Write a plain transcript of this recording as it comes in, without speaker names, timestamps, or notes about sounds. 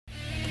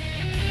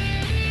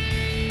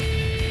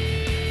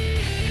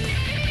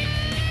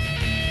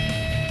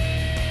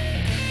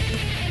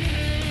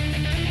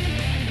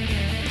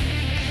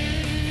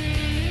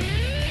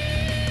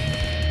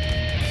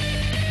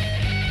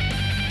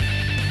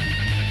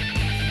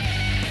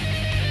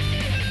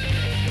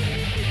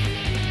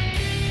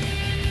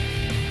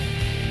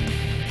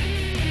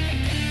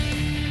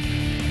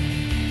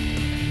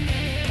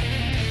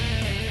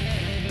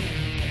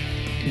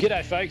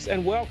G'day folks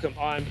and welcome.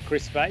 I'm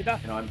Kris Faber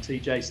And I'm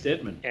TJ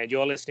Stedman. and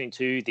you're listening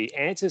to the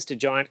Answers to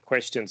Giant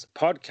Questions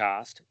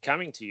podcast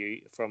coming to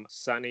you from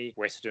sunny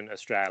Western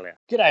Australia.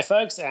 G'day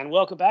folks and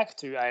welcome back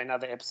to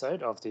another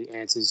episode of the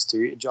Answers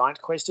to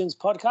Giant Questions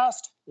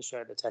podcast, the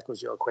show that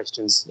tackles your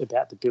questions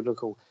about the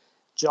biblical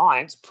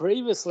giants.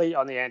 Previously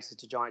on the Answers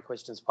to Giant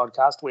Questions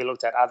podcast, we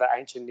looked at other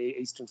ancient Near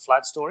Eastern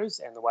flood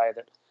stories and the way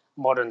that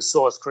modern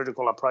source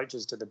critical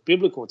approaches to the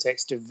biblical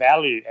text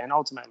devalue and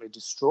ultimately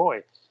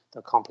destroy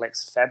the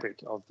complex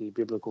fabric of the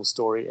biblical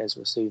story as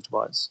received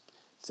by its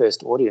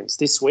first audience.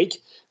 This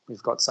week,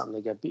 we've got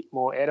something a bit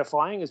more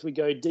edifying as we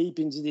go deep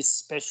into this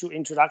special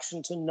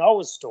introduction to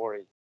Noah's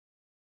story.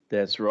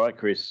 That's right,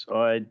 Kris.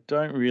 I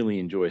don't really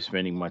enjoy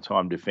spending my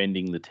time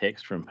defending the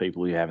text from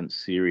people who haven't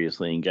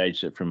seriously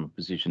engaged it from a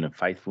position of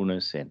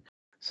faithfulness and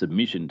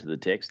submission to the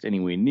text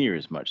anywhere near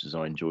as much as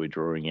I enjoy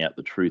drawing out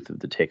the truth of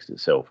the text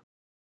itself.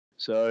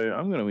 So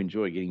I'm going to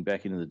enjoy getting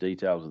back into the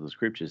details of the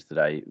scriptures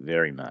today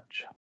very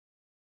much.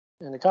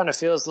 And it kind of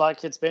feels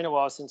like it's been a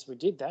while since we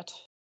did that.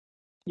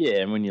 Yeah,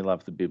 and when you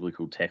love the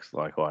biblical text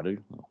like I do,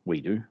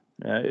 we do,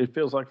 it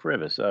feels like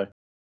forever. So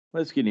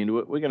let's get into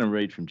it. We're going to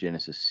read from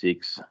Genesis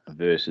 6,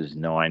 verses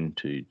 9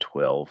 to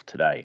 12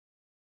 today.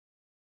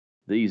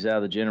 These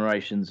are the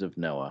generations of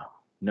Noah.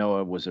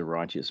 Noah was a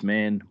righteous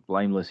man,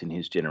 blameless in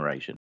his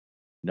generation.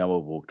 Noah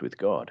walked with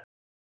God.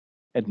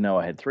 And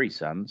Noah had 3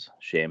 sons,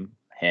 Shem,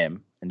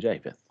 Ham, and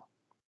Japheth.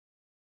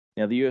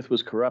 Now the earth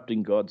was corrupt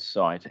in God's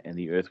sight, and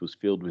the earth was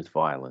filled with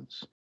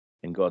violence.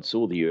 And God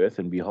saw the earth,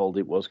 and behold,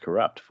 it was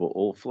corrupt, for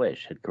all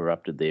flesh had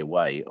corrupted their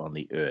way on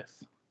the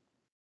earth.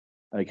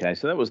 Okay,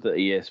 so that was the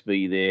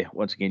ESV there.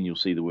 Once again, you'll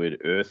see the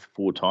word earth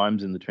 4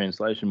 times in the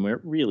translation, where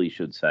it really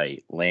should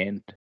say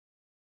land.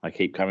 I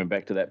keep coming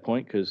back to that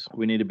point because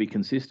we need to be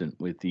consistent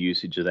with the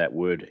usage of that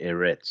word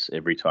eretz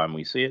every time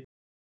we see it.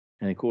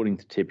 And according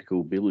to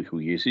typical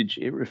biblical usage,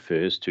 it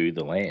refers to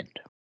the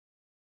land.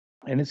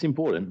 And it's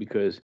important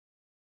because,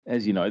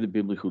 as you know, the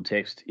biblical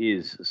text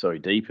is so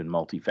deep and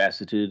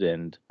multifaceted,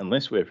 and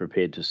unless we're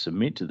prepared to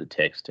submit to the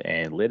text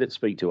and let it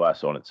speak to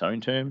us on its own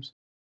terms,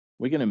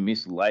 we're going to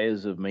miss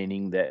layers of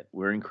meaning that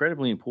were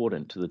incredibly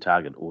important to the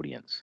target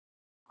audience.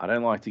 I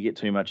don't like to get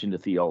too much into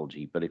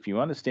theology, but if you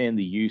understand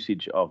the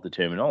usage of the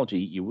terminology,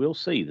 you will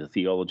see the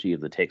theology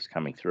of the text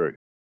coming through.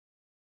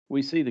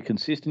 We see the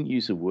consistent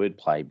use of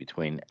wordplay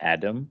between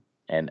Adam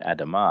and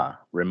Adamah,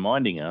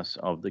 reminding us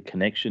of the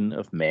connection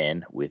of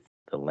man with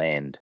the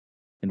land.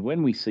 And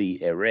when we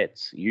see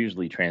eretz,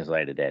 usually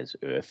translated as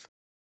earth,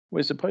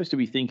 we're supposed to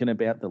be thinking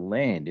about the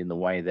land in the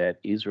way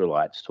that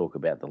Israelites talk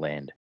about the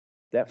land.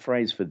 That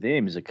phrase for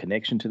them is a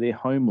connection to their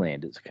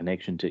homeland. It's a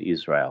connection to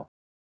Israel.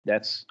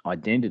 That's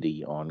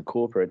identity on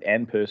corporate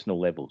and personal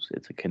levels.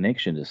 It's a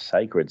connection to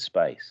sacred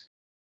space.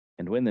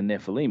 And when the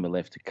Nephilim are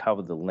left to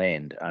cover the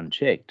land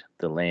unchecked,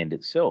 the land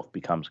itself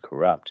becomes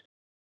corrupt,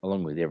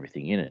 along with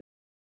everything in it.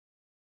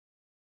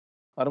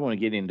 I don't want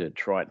to get into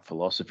trite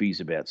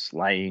philosophies about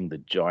slaying the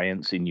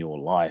giants in your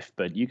life,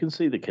 but you can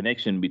see the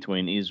connection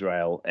between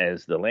Israel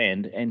as the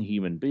land and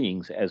human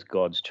beings as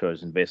God's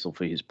chosen vessel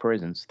for his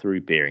presence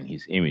through bearing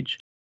his image.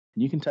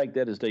 And you can take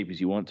that as deep as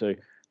you want to.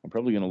 I'm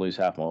probably going to lose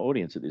half my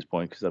audience at this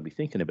point because they'll be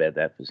thinking about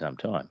that for some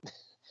time.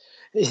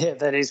 Yeah,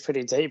 that is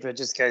pretty deep. It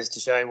just goes to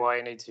show why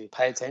you need to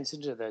pay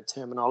attention to the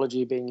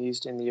terminology being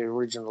used in the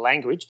original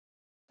language.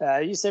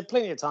 You said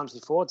plenty of times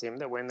before, Tim,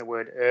 that when the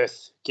word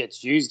earth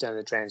gets used in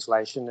the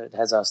translation, it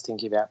has us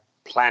thinking about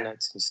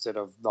planets instead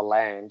of the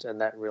land, and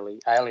that really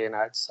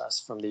alienates us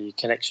from the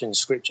connection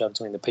scripture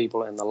between the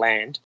people and the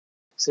land.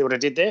 See what I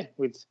did there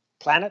with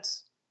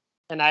planets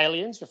and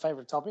aliens, your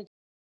favourite topic?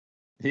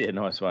 Yeah,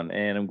 nice one.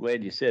 And I'm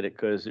glad you said it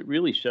because it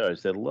really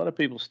shows that a lot of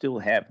people still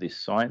have this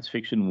science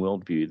fiction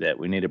worldview that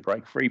we need to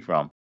break free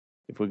from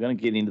if we're going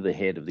to get into the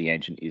head of the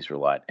ancient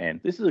Israelite.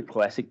 And this is a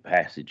classic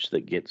passage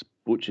that gets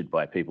butchered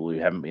by people who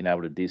haven't been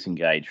able to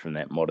disengage from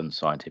that modern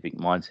scientific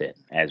mindset,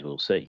 as we'll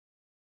see.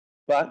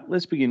 But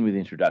let's begin with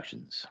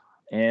introductions.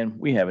 And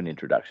we have an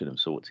introduction of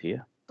sorts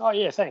here. Oh,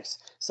 yeah, thanks.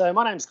 So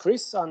my name's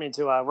Kris. I'm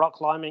into rock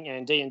climbing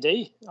and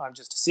D&D. I'm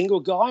just a single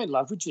guy in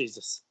love with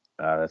Jesus.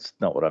 That's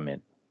not what I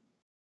meant.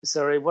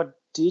 Sorry, what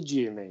did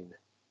you mean?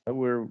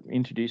 We're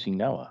introducing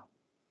Noah.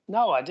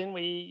 Noah, didn't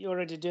we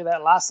already do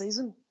that last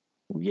season?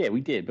 Well, yeah,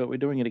 we did, but we're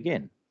doing it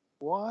again.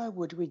 Why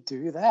would we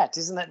do that?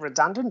 Isn't that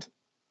redundant?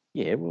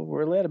 Yeah, well,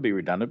 we're allowed to be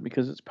redundant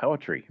because it's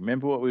poetry.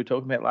 Remember what we were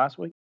talking about last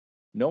week?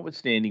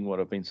 Notwithstanding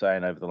what I've been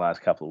saying over the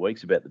last couple of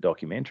weeks about the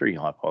documentary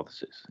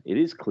hypothesis, it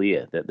is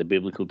clear that the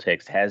biblical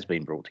text has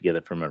been brought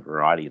together from a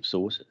variety of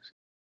sources.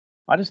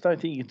 I just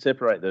don't think you can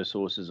separate those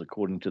sources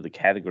according to the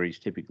categories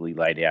typically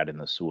laid out in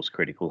the source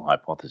critical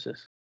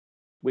hypothesis.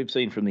 We've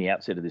seen from the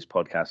outset of this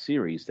podcast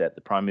series that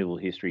the primeval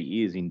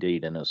history is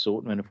indeed an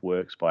assortment of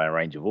works by a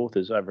range of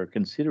authors over a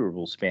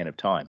considerable span of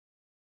time.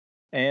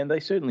 And they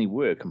certainly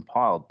were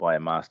compiled by a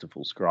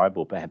masterful scribe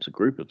or perhaps a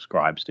group of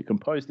scribes to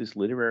compose this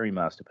literary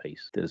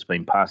masterpiece that has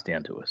been passed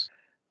down to us.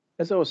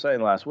 As I was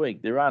saying last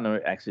week, there are no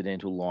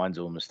accidental lines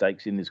or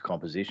mistakes in this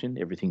composition.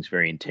 Everything's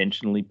very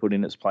intentionally put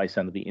in its place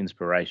under the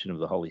inspiration of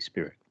the Holy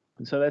Spirit.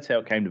 And so that's how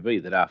it came to be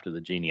that after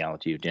the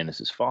genealogy of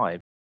Genesis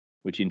 5,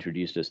 which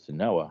introduced us to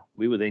Noah,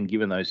 we were then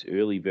given those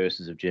early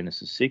verses of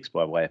Genesis 6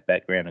 by way of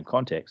background and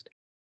context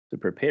to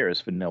prepare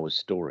us for Noah's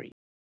story.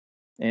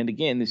 And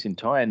again, this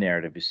entire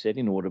narrative is set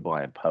in order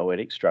by a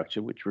poetic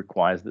structure which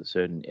requires that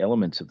certain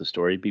elements of the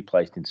story be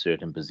placed in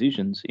certain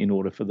positions in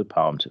order for the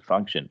poem to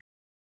function.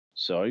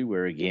 So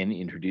we're again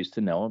introduced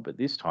to Noah, but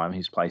this time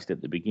he's placed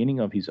at the beginning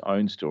of his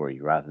own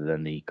story rather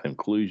than the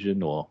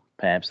conclusion or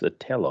perhaps the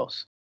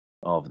telos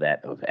of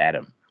that of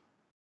Adam.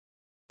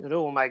 It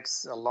all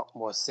makes a lot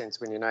more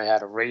sense when you know how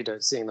to read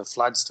it. Seeing the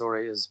flood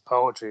story as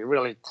poetry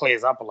really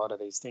clears up a lot of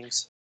these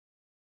things.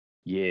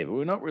 Yeah, but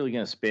we're not really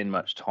going to spend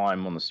much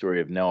time on the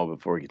story of Noah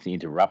before it gets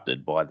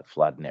interrupted by the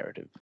flood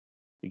narrative.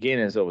 Again,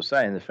 as I was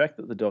saying, the fact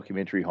that the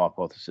documentary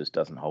hypothesis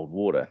doesn't hold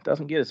water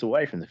doesn't get us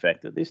away from the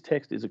fact that this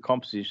text is a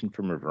composition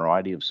from a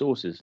variety of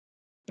sources,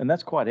 and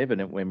that's quite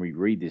evident when we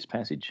read this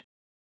passage.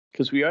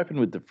 Because we open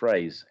with the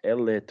phrase,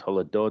 Elle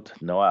Toledot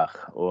Noach,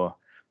 or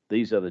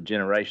these are the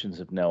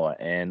generations of Noah,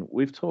 and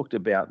we've talked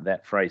about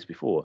that phrase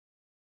before.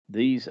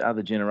 These are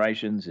the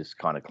generations is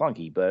kind of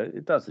clunky, but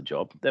it does the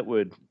job. That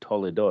word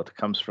Toledot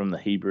comes from the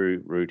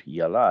Hebrew root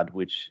yalad,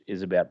 which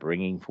is about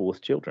bringing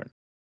forth children.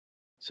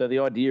 So the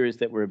idea is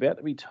that we're about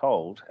to be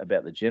told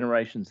about the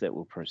generations that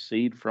will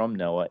proceed from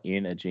Noah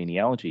in a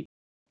genealogy.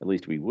 At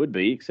least we would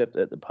be, except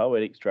that the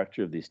poetic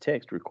structure of this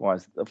text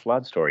requires that the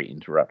flood story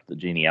interrupt the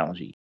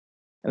genealogy.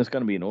 And it's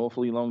going to be an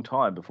awfully long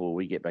time before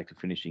we get back to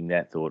finishing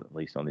that thought, at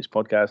least on this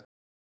podcast.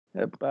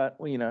 But,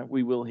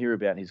 we will hear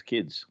about his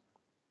kids.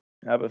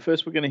 But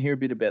first, we're going to hear a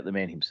bit about the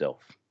man himself.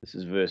 This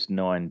is verse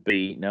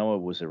 9b. Noah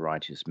was a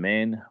righteous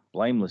man,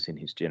 blameless in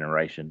his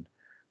generation.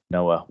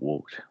 Noah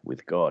walked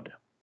with God.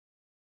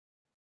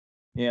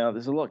 Now,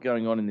 there's a lot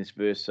going on in this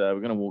verse, so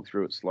we're going to walk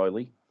through it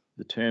slowly.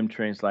 The term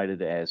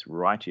translated as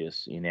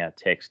righteous in our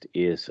text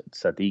is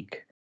tzaddik,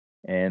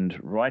 and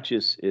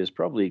righteous is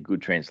probably a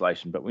good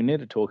translation, but we need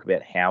to talk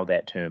about how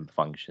that term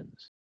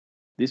functions.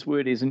 This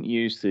word isn't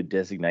used to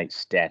designate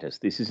status.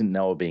 This isn't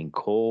Noah being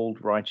called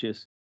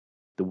righteous.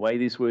 The way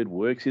this word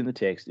works in the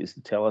text is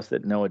to tell us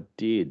that Noah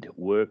did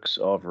works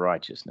of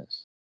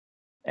righteousness.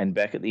 And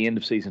back at the end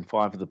of season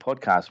 5 of the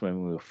podcast,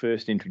 when we were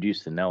first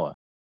introduced to Noah,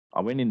 I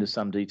went into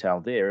some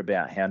detail there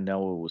about how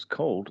Noah was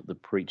called the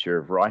preacher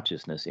of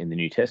righteousness in the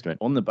New Testament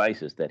on the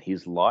basis that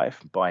his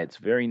life, by its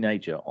very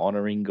nature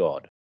honoring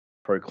God,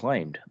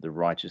 proclaimed the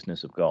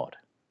righteousness of God.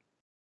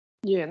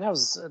 Yeah, and that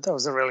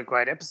was a really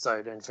great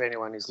episode. And for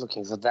anyone who's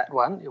looking for that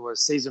one, it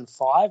was season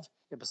 5,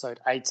 episode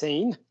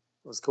 18. It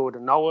was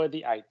called Noah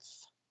the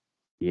Eighth.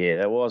 Yeah,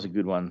 that was a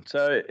good one.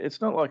 So it's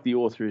not like the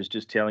author is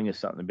just telling us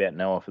something about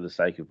Noah for the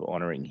sake of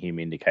honoring him,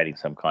 indicating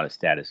some kind of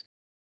status.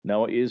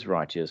 Noah is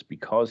righteous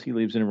because he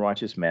lives in a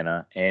righteous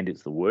manner, and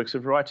it's the works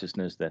of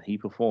righteousness that he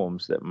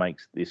performs that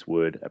makes this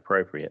word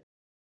appropriate.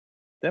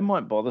 That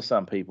might bother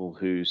some people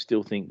who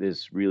still think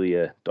there's really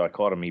a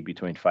dichotomy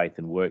between faith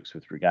and works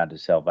with regard to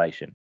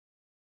salvation.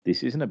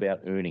 This isn't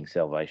about earning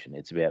salvation,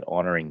 it's about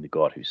honoring the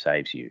God who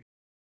saves you.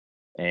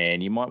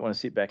 And you might want to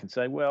sit back and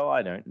say, well,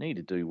 I don't need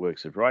to do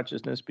works of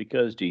righteousness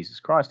because Jesus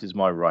Christ is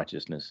my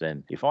righteousness.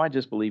 And if I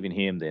just believe in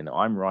him, then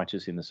I'm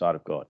righteous in the sight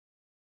of God.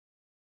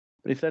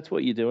 But if that's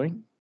what you're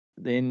doing,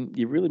 then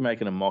you're really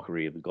making a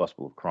mockery of the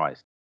gospel of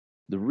Christ.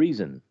 The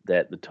reason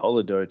that the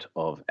Toledot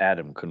of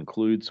Adam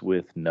concludes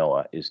with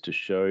Noah is to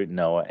show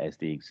Noah as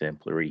the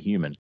exemplary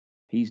human.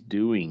 He's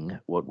doing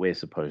what we're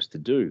supposed to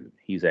do.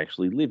 He's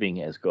actually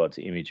living as God's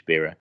image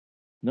bearer,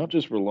 not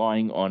just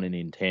relying on an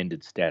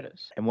intended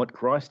status. And what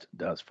Christ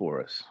does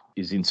for us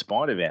is, in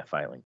spite of our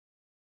failing,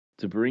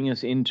 to bring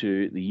us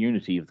into the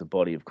unity of the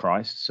body of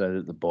Christ so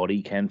that the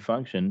body can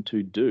function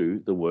to do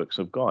the works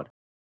of God.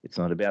 It's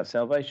not about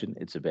salvation,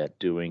 it's about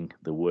doing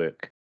the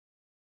work.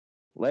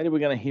 Later, we're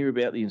going to hear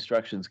about the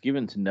instructions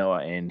given to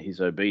Noah and his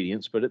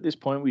obedience, but at this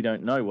point, we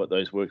don't know what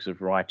those works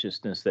of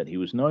righteousness that he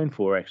was known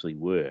for actually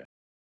were.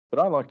 But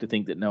I like to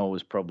think that Noah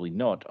was probably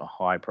not a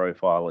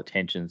high-profile,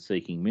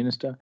 attention-seeking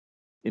minister.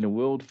 In a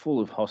world full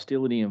of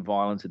hostility and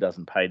violence, it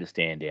doesn't pay to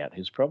stand out.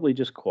 He's probably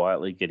just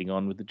quietly getting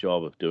on with the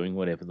job of doing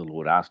whatever the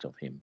Lord asked of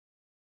him.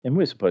 And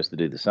we're supposed to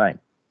do the same.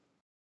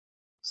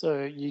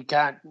 So you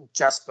can't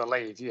just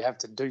believe, you have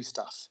to do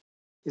stuff.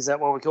 Is that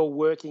what we call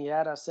working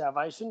out our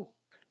salvation?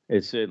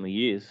 It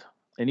certainly is.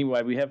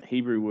 Anyway, we have the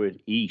Hebrew word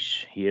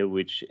ish here,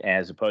 which,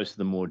 as opposed to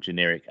the more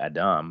generic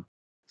Adam,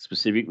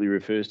 specifically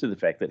refers to the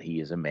fact that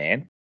he is a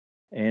man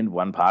and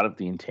one part of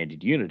the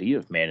intended unity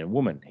of man and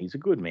woman. He's a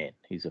good man.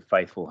 He's a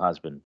faithful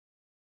husband.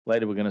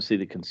 Later, we're going to see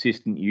the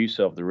consistent use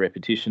of the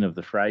repetition of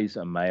the phrase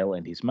a male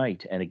and his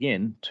mate, and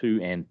again, two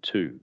and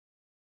two,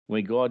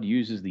 where God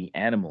uses the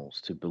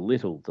animals to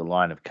belittle the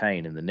line of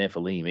Cain and the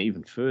Nephilim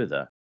even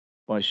further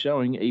by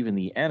showing even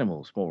the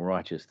animals more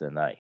righteous than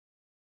they.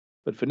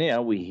 But for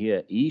now, we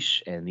hear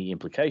Ish, and the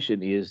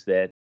implication is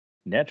that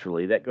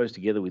naturally that goes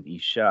together with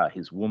Isha,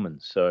 his woman.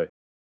 So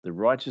the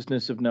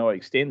righteousness of Noah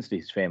extends to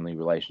his family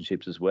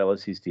relationships as well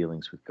as his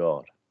dealings with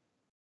God.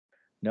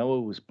 Noah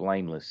was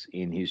blameless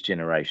in his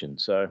generation.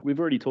 So we've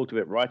already talked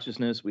about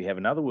righteousness. We have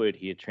another word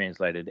here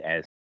translated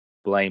as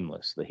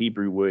blameless. The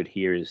Hebrew word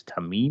here is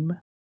tamim,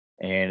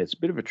 and it's a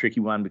bit of a tricky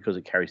one because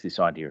it carries this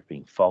idea of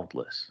being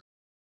faultless,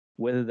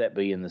 whether that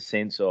be in the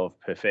sense of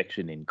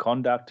perfection in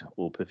conduct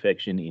or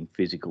perfection in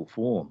physical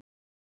form.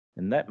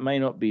 And that may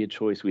not be a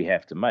choice we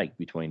have to make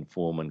between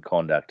form and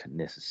conduct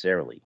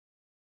necessarily.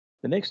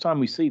 The next time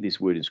we see this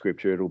word in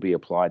Scripture, it'll be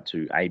applied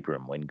to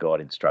Abram when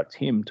God instructs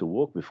him to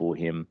walk before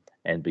him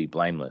and be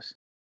blameless.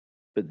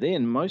 But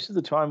then, most of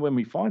the time when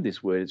we find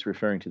this word, it's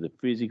referring to the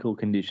physical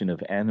condition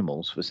of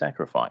animals for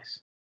sacrifice.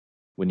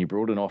 When you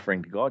brought an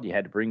offering to God, you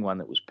had to bring one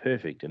that was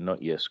perfect and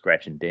not your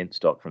scratch and dent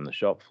stock from the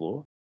shop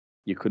floor.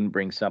 You couldn't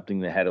bring something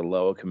that had a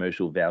lower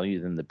commercial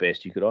value than the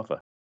best you could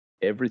offer.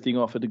 Everything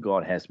offered to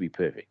God has to be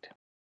perfect.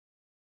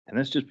 And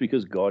that's just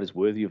because God is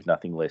worthy of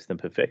nothing less than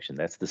perfection.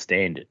 That's the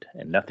standard,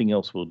 and nothing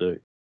else will do.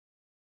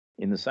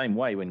 In the same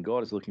way, when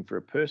God is looking for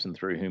a person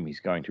through whom he's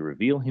going to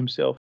reveal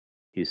himself,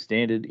 his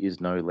standard is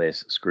no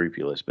less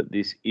scrupulous. But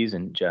this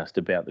isn't just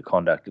about the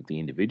conduct of the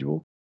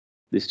individual.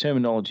 This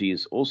terminology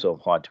is also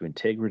applied to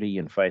integrity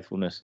and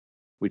faithfulness,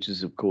 which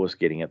is, of course,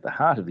 getting at the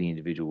heart of the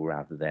individual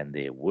rather than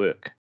their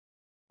work.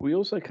 We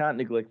also can't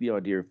neglect the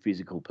idea of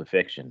physical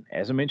perfection.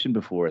 As I mentioned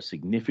before, a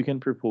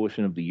significant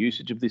proportion of the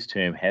usage of this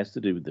term has to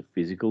do with the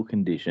physical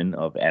condition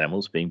of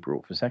animals being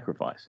brought for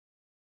sacrifice.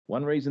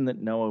 One reason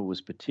that Noah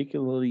was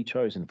particularly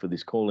chosen for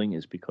this calling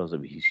is because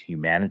of his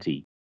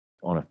humanity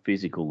on a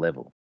physical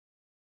level.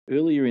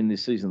 Earlier in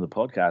this season of the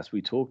podcast,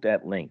 we talked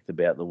at length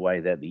about the way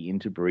that the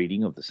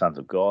interbreeding of the sons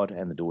of God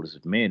and the daughters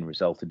of men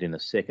resulted in a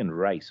second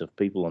race of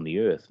people on the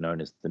earth known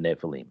as the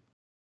Nephilim.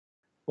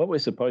 What we're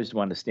supposed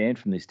to understand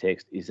from this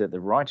text is that the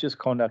righteous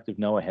conduct of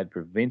Noah had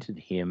prevented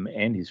him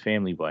and his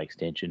family, by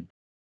extension,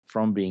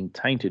 from being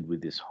tainted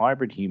with this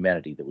hybrid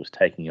humanity that was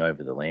taking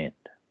over the land.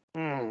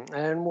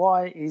 And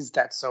why is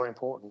that so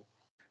important?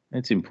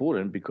 It's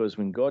important because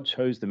when God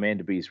chose the man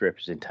to be his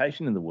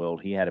representation in the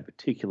world, he had a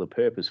particular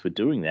purpose for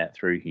doing that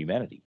through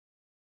humanity.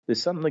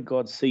 There's something that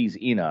God sees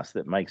in us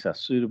that makes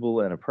us suitable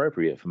and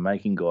appropriate for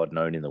making God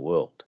known in the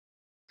world.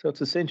 So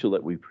it's essential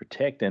that we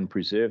protect and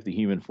preserve the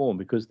human form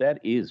because that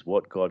is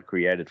what God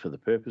created for the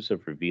purpose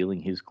of revealing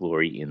his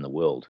glory in the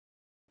world.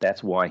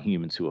 That's why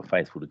humans who are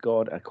faithful to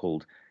God are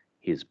called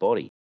his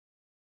body.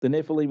 The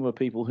Nephilim were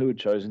people who had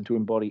chosen to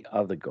embody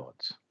other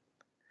gods.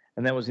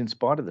 And that was in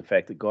spite of the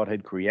fact that God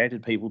had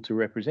created people to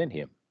represent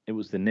him. It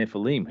was the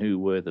Nephilim who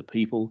were the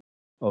people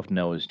of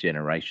Noah's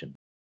generation.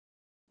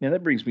 Now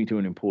that brings me to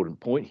an important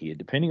point here.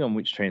 Depending on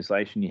which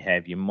translation you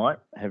have, you might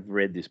have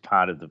read this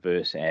part of the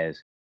verse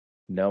as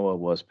Noah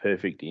was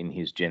perfect in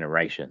his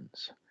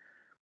generations.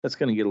 That's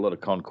going to get a lot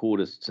of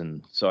concordists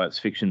and science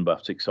fiction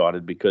buffs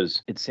excited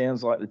because it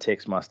sounds like the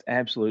text must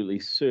absolutely,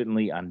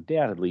 certainly,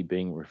 undoubtedly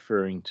be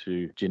referring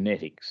to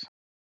genetics.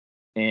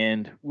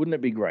 And wouldn't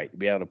it be great to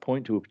be able to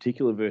point to a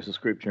particular verse of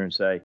scripture and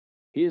say,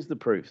 here's the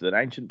proof that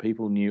ancient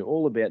people knew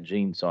all about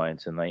gene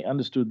science and they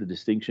understood the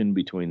distinction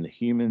between the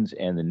humans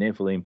and the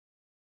Nephilim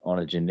on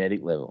a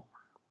genetic level.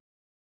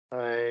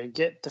 I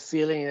get the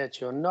feeling that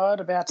you're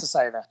not about to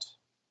say that.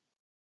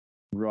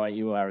 Right,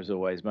 you are as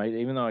always, mate.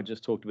 Even though I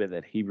just talked about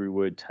that Hebrew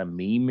word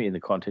tamim in the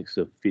context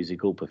of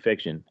physical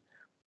perfection,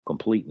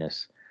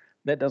 completeness,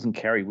 that doesn't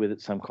carry with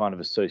it some kind of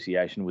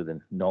association with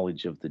a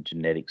knowledge of the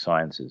genetic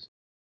sciences.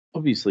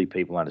 Obviously,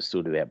 people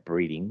understood about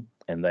breeding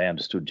and they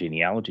understood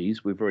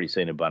genealogies. We've already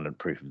seen abundant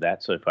proof of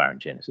that so far in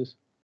Genesis.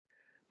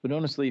 But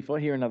honestly, if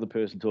I hear another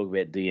person talk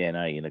about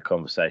DNA in a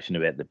conversation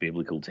about the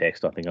biblical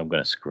text, I think I'm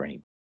going to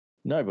scream.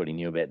 Nobody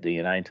knew about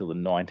DNA until the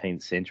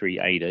 19th century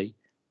AD.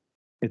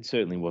 It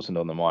certainly wasn't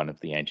on the mind of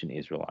the ancient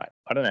Israelite.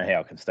 I don't know how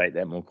I can state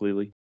that more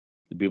clearly.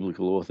 The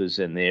biblical authors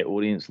and their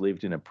audience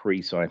lived in a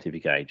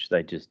pre-scientific age.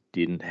 They just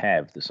didn't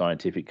have the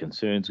scientific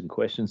concerns and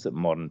questions that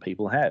modern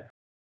people have.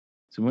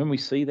 So when we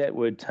see that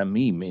word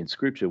tamim in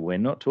Scripture, we're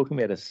not talking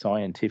about a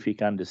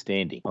scientific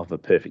understanding of a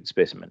perfect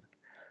specimen.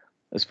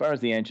 As far as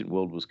the ancient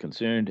world was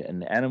concerned,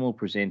 an animal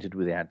presented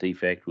without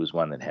defect was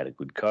one that had a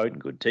good coat and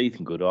good teeth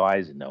and good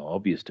eyes and no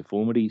obvious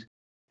deformities.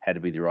 Had to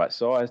be the right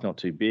size, not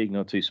too big,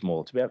 not too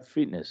small. It's about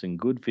fitness and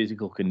good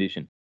physical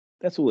condition.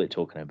 That's all they're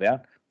talking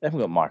about. They haven't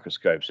got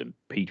microscopes and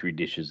petri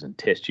dishes and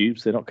test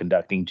tubes. They're not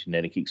conducting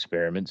genetic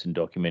experiments and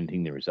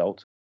documenting the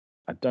results.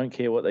 I don't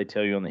care what they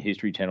tell you on the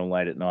History Channel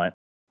late at night.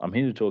 I'm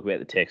here to talk about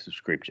the text of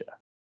Scripture.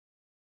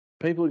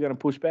 People are going to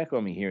push back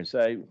on me here and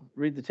say,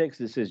 read the text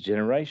that says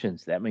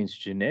generations. That means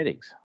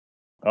genetics.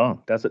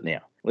 Oh, does it now?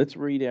 Let's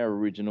read our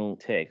original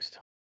text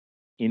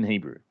in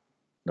Hebrew.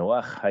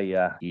 Noah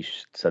haya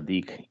ish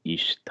tzaddik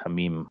ish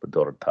tamim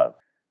b'dorotav.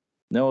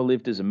 Noah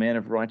lived as a man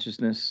of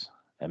righteousness,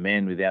 a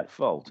man without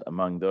fault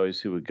among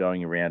those who were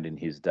going around in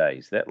his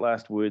days. That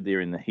last word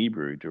there in the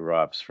Hebrew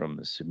derives from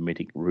the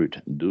Semitic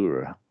root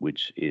dur,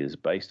 which is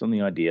based on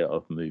the idea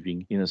of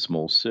moving in a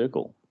small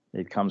circle.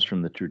 It comes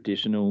from the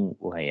traditional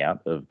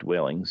layout of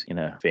dwellings in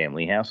a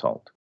family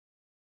household.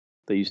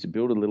 They used to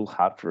build a little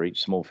hut for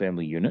each small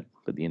family unit,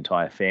 but the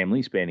entire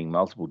family, spanning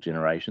multiple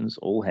generations,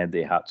 all had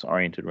their huts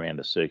oriented around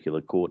a circular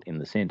court in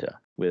the centre,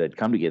 where they'd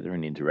come together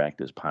and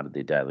interact as part of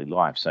their daily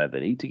life. So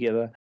they'd eat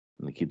together,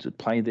 and the kids would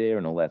play there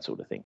and all that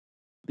sort of thing.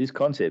 This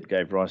concept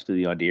gave rise to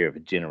the idea of a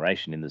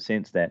generation in the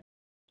sense that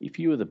if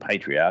you were the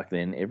patriarch,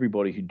 then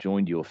everybody who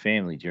joined your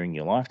family during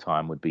your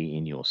lifetime would be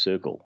in your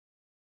circle.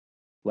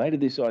 Later,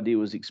 this idea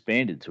was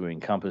expanded to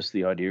encompass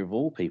the idea of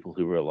all people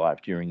who were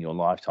alive during your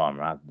lifetime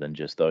rather than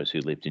just those who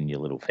lived in your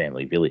little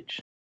family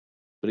village.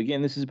 But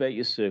again, this is about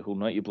your circle,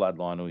 not your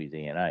bloodline or your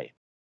DNA.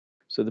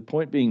 So the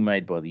point being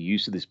made by the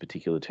use of this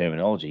particular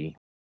terminology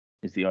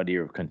is the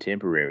idea of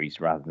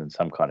contemporaries rather than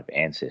some kind of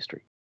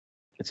ancestry.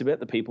 It's about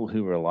the people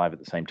who were alive at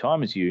the same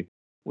time as you,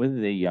 whether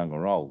they're young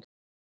or old.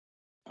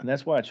 And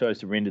that's why I chose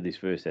to render this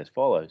verse as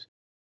follows: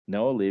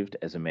 Noah lived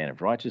as a man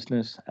of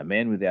righteousness, a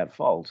man without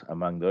fault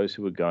among those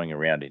who were going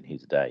around in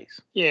his days.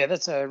 Yeah,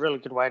 that's a really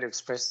good way to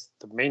express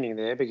the meaning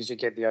there, because you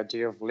get the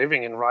idea of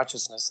living in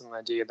righteousness and the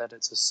idea that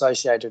it's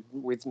associated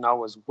with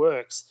Noah's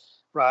works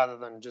rather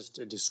than just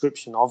a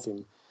description of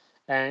him.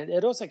 And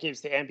it also keeps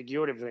the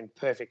ambiguity between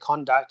perfect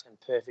conduct and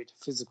perfect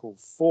physical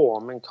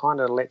form and kind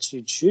of lets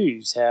you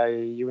choose how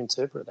you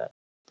interpret that,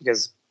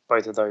 because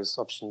both of those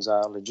options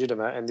are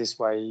legitimate, and this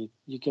way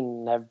you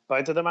can have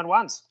both of them at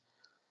once.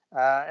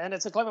 And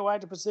it's a clever way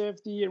to preserve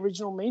the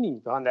original meaning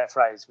behind that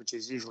phrase, which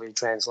is usually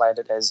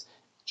translated as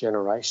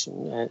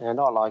generation. And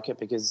I like it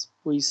because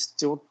we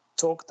still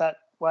talk that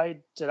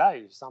way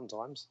today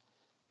sometimes.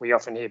 We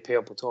often hear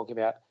people talk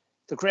about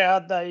the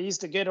crowd they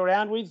used to get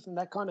around with and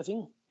that kind of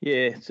thing.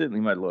 Yeah, it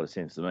certainly made a lot of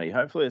sense to me.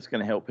 Hopefully, it's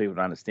going to help people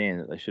to understand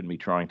that they shouldn't be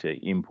trying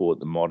to import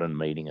the modern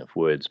meaning of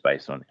words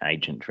based on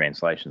ancient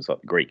translations like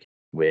Greek,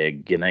 where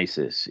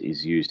genesis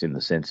is used in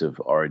the sense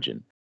of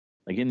origin.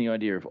 Again, the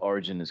idea of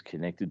origin is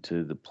connected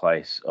to the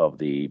place of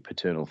the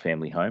paternal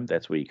family home.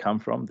 That's where you come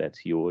from.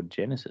 That's your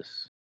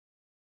genesis.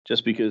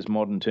 Just because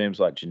modern terms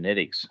like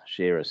genetics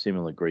share a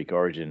similar Greek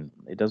origin,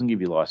 it doesn't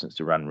give you license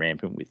to run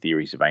rampant with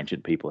theories of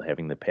ancient people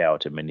having the power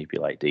to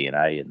manipulate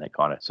DNA and that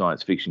kind of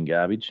science fiction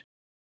garbage.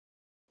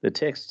 The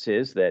text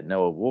says that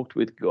Noah walked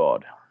with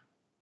God.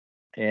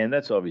 And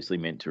that's obviously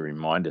meant to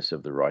remind us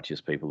of the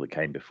righteous people that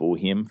came before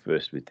him,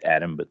 first with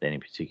Adam, but then in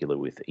particular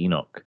with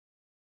Enoch.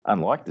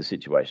 Unlike the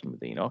situation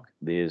with Enoch,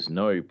 there's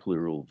no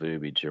plural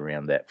verbiage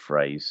around that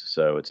phrase,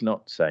 so it's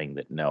not saying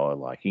that Noah,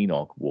 like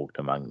Enoch, walked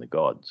among the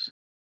gods.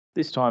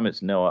 This time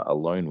it's Noah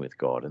alone with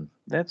God, and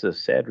that's a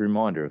sad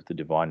reminder of the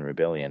divine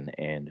rebellion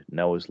and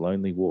Noah's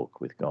lonely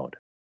walk with God.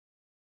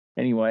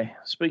 Anyway,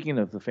 speaking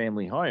of the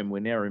family home, we're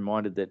now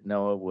reminded that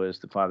Noah was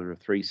the father of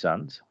 3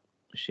 sons,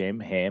 Shem,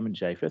 Ham, and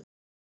Japheth.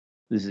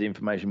 This is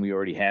information we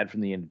already had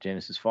from the end of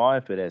Genesis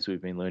 5, but as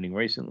we've been learning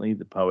recently,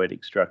 the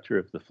poetic structure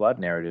of the flood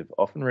narrative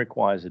often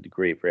requires a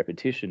degree of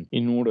repetition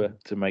in order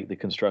to make the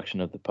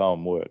construction of the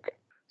poem work.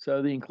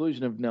 So the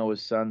inclusion of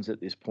Noah's sons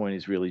at this point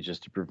is really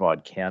just to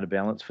provide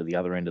counterbalance for the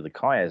other end of the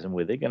chiasm,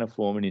 where they're going to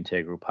form an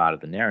integral part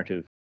of the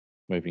narrative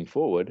moving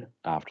forward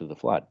after the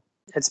flood.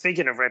 And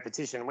speaking of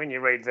repetition, when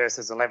you read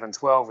verses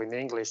 11-12 in the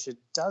English, it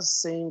does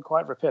seem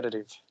quite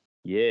repetitive.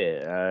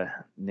 Yeah,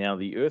 now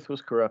the earth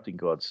was corrupt in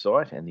God's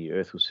sight, and the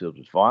earth was filled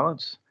with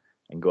violence.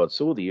 And God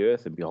saw the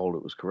earth, and behold,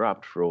 it was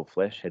corrupt, for all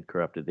flesh had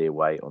corrupted their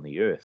way on the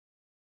earth.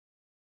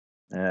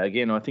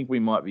 Again, I think we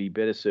might be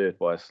better served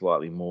by a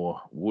slightly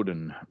more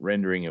wooden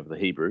rendering of the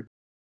Hebrew.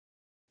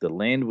 The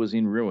land was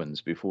in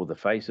ruins before the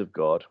face of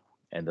God,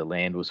 and the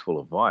land was full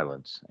of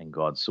violence. And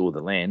God saw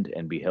the land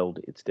and beheld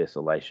its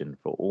desolation,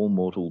 for all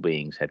mortal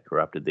beings had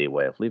corrupted their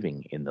way of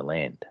living in the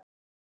land.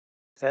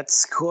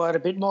 That's quite a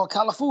bit more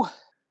colourful.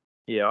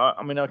 Yeah,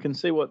 I mean, I can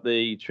see what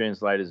the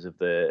translators of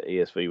the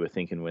ESV were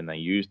thinking when they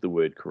used the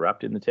word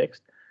corrupt in the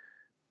text,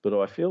 but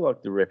I feel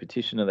like the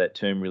repetition of that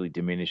term really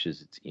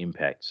diminishes its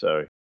impact.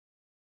 So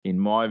in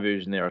my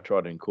version there, I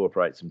tried to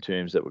incorporate some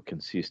terms that were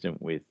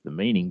consistent with the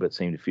meaning but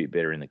seem to fit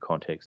better in the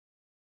context.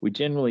 We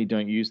generally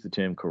don't use the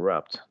term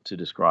corrupt to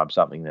describe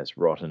something that's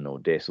rotten or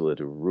desolate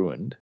or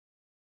ruined.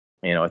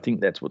 And I think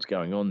that's what's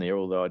going on there,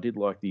 although I did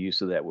like the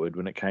use of that word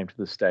when it came to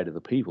the state of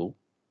the people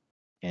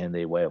and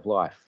their way of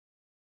life.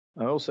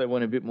 I also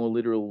went a bit more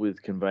literal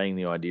with conveying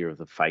the idea of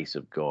the face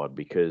of God,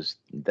 because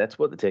that's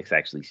what the text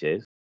actually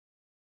says.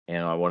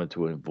 And I wanted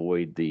to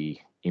avoid the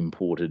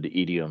imported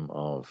idiom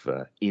of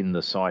in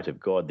the sight of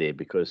God there,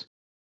 because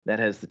that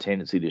has the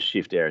tendency to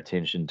shift our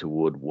attention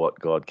toward what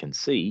God can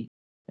see.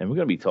 And we're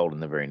going to be told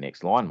in the very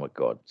next line what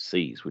God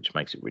sees, which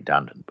makes it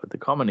redundant. But the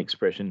common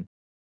expression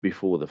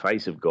before the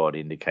face of God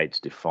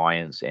indicates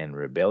defiance and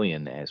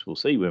rebellion, as we'll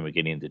see when we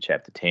get into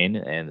chapter 10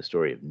 and the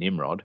story of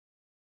Nimrod.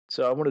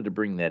 So I wanted to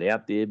bring that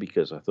out there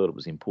because I thought it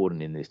was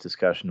important in this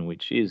discussion,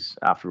 which is,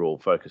 after all,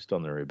 focused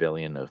on the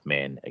rebellion of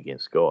man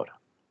against God.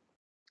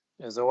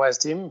 As always,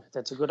 Tim,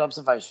 that's a good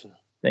observation.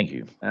 Thank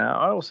you.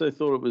 I also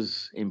thought it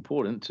was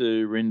important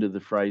to render the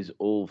phrase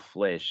all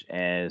flesh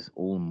as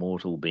all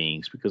mortal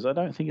beings, because I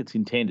don't think it's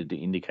intended to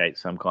indicate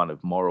some kind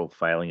of moral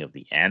failing of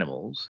the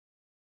animals.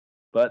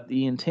 But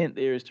the intent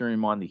there is to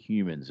remind the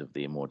humans of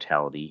their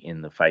mortality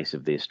in the face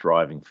of their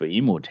striving for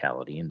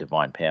immortality and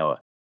divine power.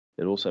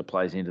 It also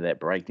plays into that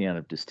breakdown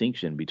of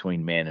distinction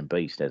between man and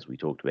beast, as we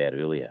talked about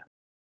earlier.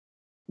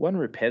 One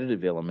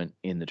repetitive element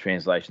in the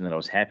translation that I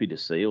was happy to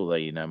see, although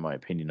you know my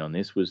opinion on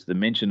this, was the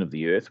mention of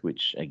the earth,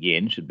 which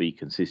again should be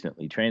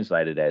consistently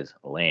translated as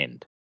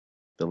land.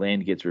 The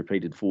land gets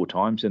repeated 4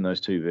 times in those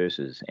 2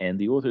 verses, and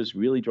the author is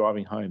really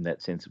driving home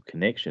that sense of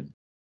connection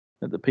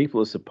that the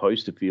people are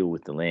supposed to feel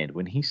with the land.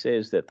 When he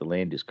says that the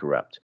land is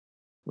corrupt,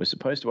 we're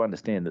supposed to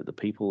understand that the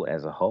people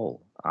as a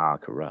whole are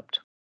corrupt.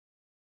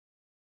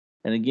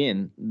 And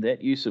again,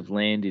 that use of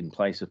land in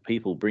place of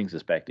people brings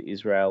us back to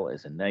Israel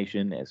as a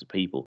nation, as a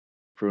people.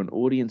 For an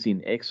audience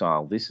in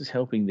exile, this is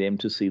helping them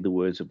to see the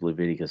words of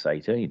Leviticus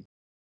 18,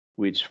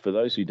 which, for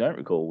those who don't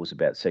recall, was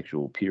about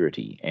sexual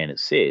purity. And it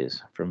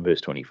says, from verse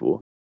 24,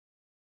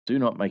 "Do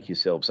not make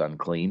yourselves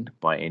unclean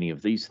by any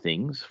of these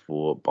things,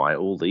 for by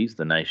all these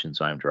the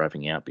nations I am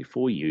driving out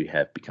before you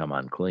have become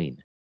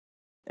unclean.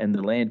 And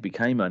the land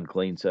became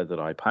unclean so that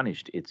I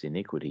punished its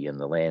iniquity, and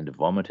the land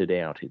vomited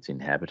out its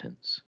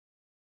inhabitants.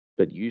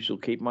 But you shall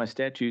keep my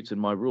statutes and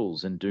my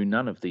rules, and do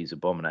none of these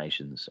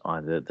abominations,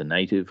 either the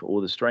native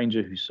or the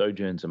stranger who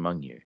sojourns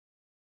among you.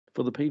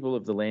 For the people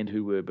of the land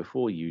who were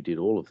before you did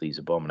all of these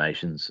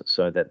abominations,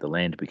 so that the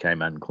land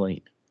became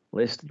unclean.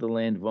 Lest the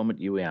land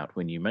vomit you out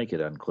when you make it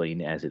unclean,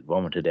 as it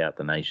vomited out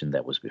the nation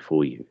that was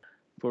before you.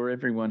 For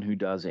everyone who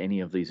does any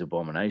of these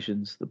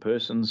abominations, the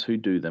persons who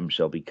do them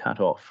shall be cut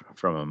off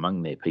from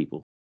among their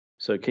people.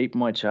 So keep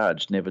my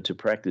charge never to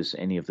practice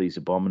any of these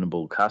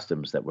abominable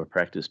customs that were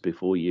practiced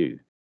before you,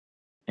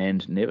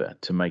 and never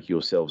to make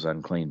yourselves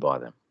unclean by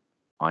them.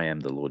 I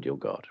am the Lord your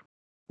God."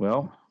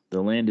 Well,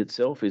 the land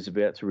itself is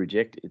about to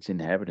reject its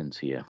inhabitants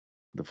here.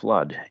 The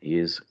flood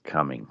is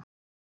coming.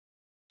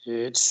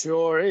 It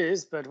sure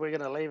is, but we're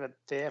going to leave it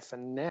there for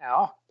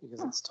now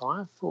because it's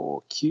time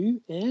for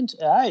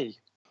Q&A.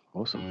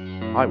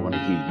 Awesome. I want to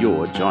hear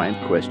your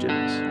giant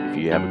questions. If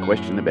you have a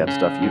question about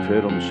stuff you've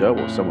heard on the show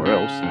or somewhere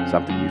else,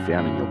 something you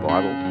found in your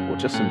Bible, or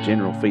just some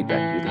general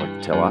feedback you'd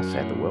like to tell us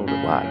and the world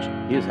at large,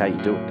 here's how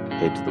you do it.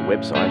 Head to the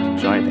website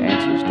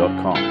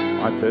giantanswers.com.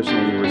 I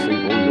personally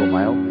receive all your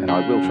mail, and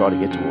I will try to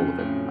get to all of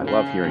it. I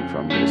love hearing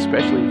from you,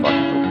 especially if I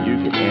can help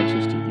you get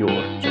answers to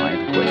your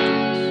giant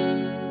questions.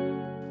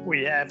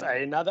 We have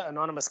another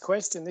anonymous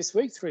question this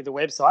week through the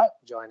website,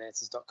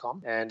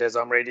 giantanswers.com. And as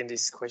I'm reading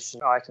this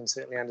question, I can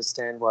certainly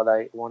understand why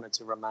they wanted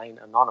to remain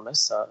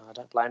anonymous, so I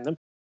don't blame them.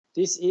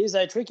 This is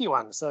a tricky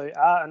one. So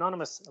our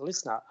anonymous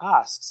listener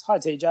asks, "Hi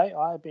TJ,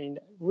 I've been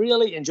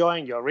really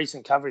enjoying your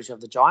recent coverage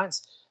of the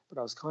Giants, but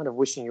I was kind of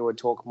wishing you would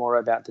talk more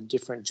about the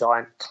different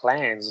giant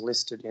clans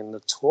listed in the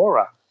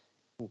Torah.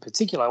 In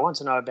particular, I want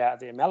to know about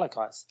the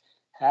Amalekites.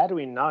 How do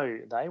we know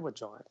they were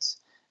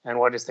giants? And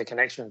what is the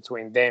connection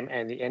between them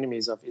and the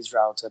enemies of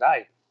Israel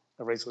today?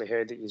 I recently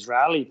heard the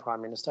Israeli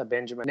Prime Minister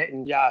Benjamin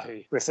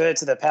Netanyahu referred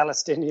to the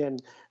Palestinian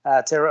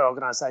terror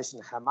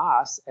organization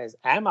Hamas as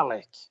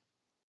Amalek.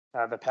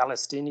 The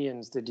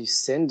Palestinians, the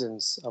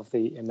descendants of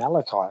the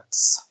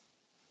Amalekites."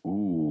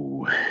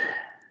 Ooh.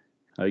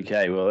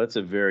 Okay, well, that's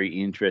a very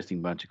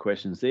interesting bunch of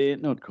questions there.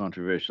 Not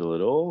controversial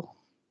at all.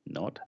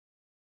 Not.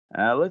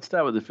 Let's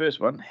start with the first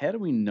one. How do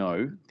we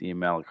know the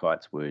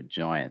Amalekites were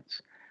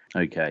giants?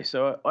 Okay,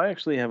 so I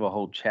actually have a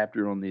whole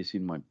chapter on this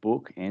in my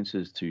book,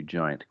 Answers to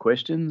Giant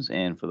Questions,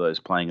 and for those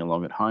playing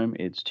along at home,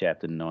 it's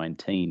chapter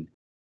 19.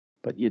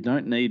 But you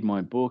don't need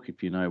my book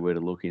if you know where to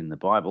look in the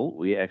Bible.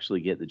 We actually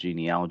get the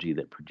genealogy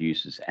that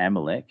produces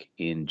Amalek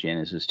in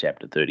Genesis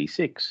chapter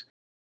 36.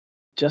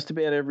 Just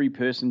about every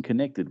person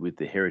connected with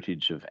the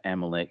heritage of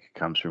Amalek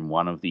comes from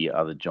one of the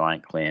other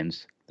giant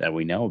clans that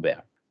we know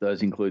about.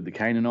 Those include the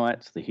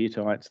Canaanites, the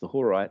Hittites, the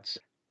Horites,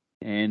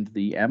 and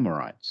the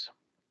Amorites.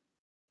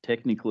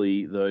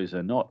 Technically, those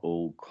are not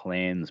all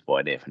clans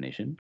by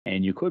definition,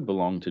 and you could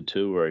belong to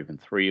 2 or even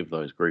 3 of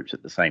those groups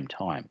at the same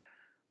time.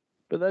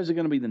 But those are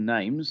going to be the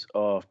names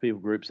of people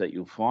groups that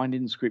you'll find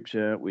in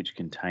Scripture which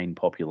contain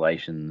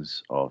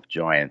populations of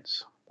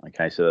giants.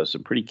 Okay, so there's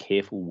some pretty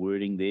careful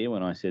wording there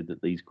when I said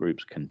that these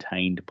groups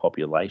contained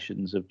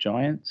populations of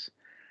giants,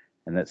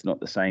 and that's not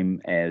the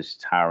same as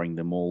tarring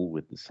them all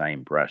with the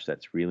same brush.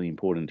 That's really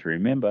important to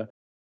remember,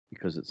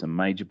 because it's a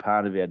major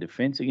part of our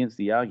defense against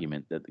the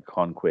argument that the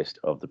conquest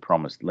of the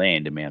promised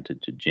land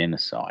amounted to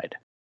genocide.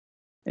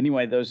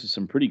 Anyway, those are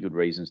some pretty good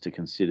reasons to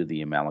consider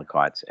the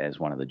Amalekites as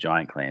one of the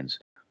giant clans.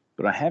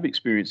 But I have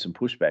experienced some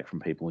pushback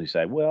from people who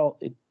say, well,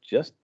 it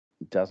just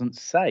doesn't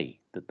say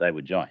that they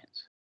were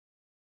giants.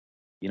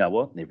 You know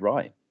what? They're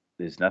right.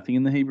 There's nothing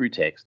in the Hebrew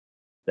text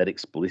that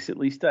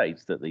explicitly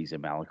states that these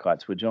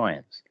Amalekites were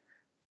giants.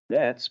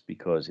 That's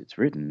because it's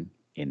written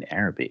in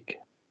Arabic.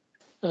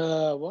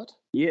 What?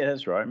 Yeah,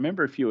 that's right.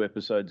 Remember a few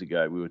episodes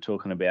ago, we were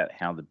talking about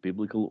how the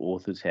biblical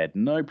authors had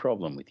no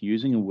problem with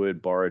using a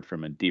word borrowed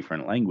from a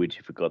different language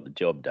if it got the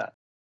job done.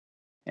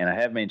 And I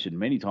have mentioned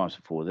many times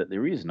before that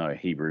there is no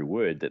Hebrew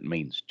word that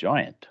means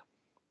giant.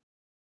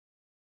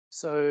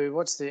 So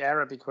what's the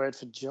Arabic word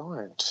for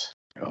giant?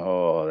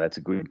 Oh, that's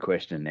a good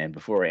question. And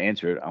before I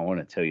answer it, I want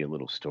to tell you a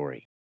little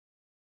story.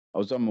 I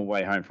was on my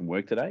way home from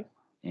work today,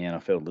 and I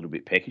felt a little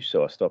bit peckish,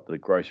 so I stopped at a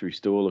grocery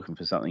store looking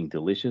for something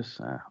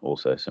delicious,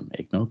 also some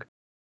eggnog.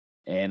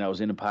 And I was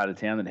in a part of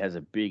town that has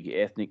a big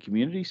ethnic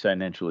community, so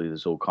naturally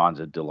there's all kinds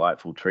of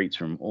delightful treats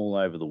from all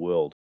over the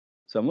world.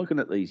 So I'm looking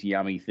at these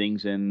yummy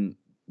things, and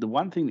The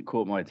one thing that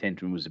caught my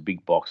attention was a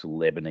big box of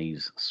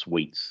Lebanese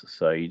sweets.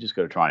 So you just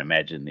got to try and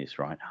imagine this,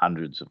 right?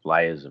 Hundreds of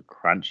layers of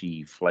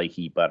crunchy,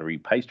 flaky, buttery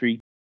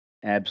pastry,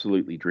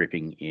 absolutely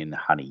dripping in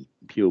honey,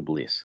 pure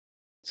bliss.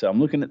 So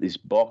I'm looking at this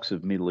box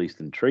of Middle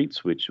Eastern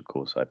treats, which of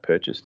course I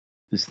purchased.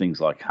 This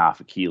thing's like half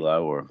a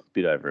kilo or a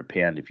bit over a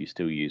pound if you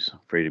still use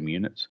freedom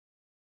units.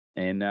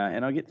 And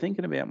I get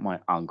thinking about my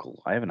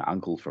uncle. I have an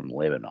uncle from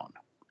Lebanon.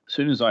 As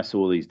soon as I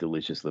saw these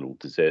delicious little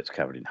desserts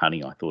covered in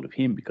honey, I thought of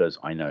him because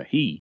I know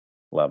he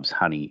loves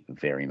honey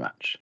very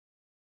much.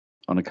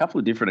 On a couple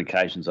of different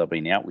occasions, I've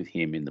been out with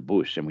him in the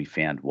bush and we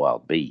found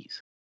wild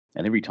bees.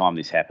 And every time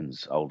this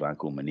happens, old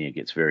Uncle Munir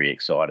gets very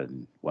excited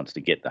and wants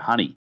to get the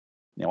honey.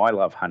 Now, I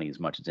love honey as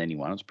much as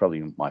anyone. It's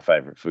probably my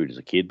favourite food as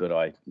a kid, but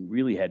I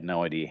really had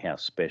no idea how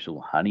special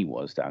honey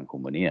was to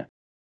Uncle Munir.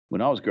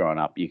 When I was growing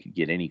up, you could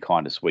get any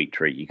kind of sweet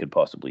treat you could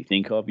possibly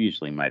think of,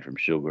 usually made from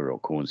sugar or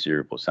corn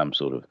syrup or some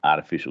sort of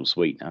artificial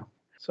sweetener.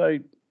 So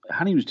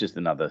honey was just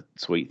another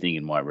sweet thing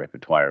in my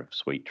repertoire of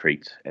sweet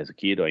treats. As a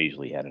kid, I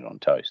usually had it on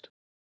toast.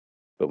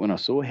 But when I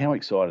saw how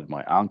excited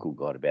my uncle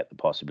got about the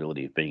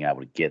possibility of being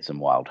able to get some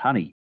wild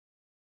honey,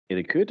 it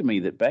occurred to me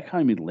that back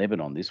home in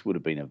Lebanon, this would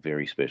have been a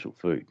very special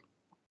food.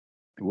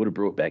 It would have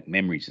brought back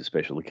memories of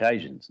special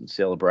occasions and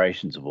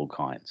celebrations of all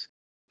kinds,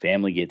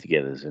 family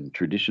get-togethers and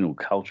traditional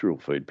cultural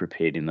food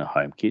prepared in the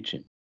home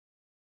kitchen.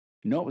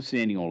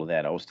 Notwithstanding all of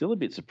that, I was still a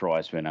bit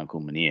surprised when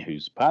Uncle Munir,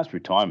 who's past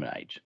retirement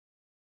age,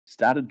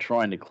 started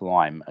trying to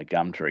climb a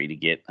gum tree to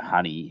get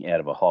honey out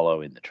of a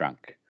hollow in the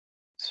trunk,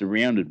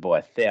 surrounded by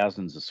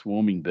thousands of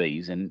swarming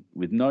bees and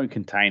with no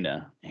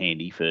container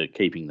handy for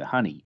keeping the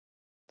honey.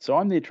 So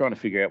I'm there trying to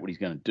figure out what he's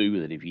going to do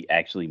with it if he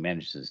actually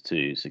manages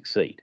to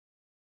succeed.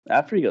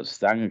 After he got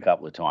stung a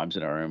couple of times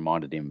and I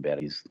reminded him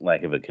about his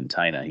lack of a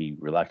container, he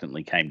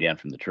reluctantly came down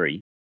from the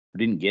tree. We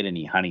didn't get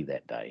any honey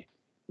that day.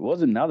 It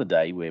was another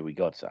day where we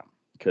got some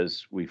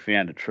because we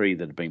found a tree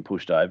that had been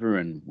pushed over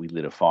and we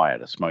lit a fire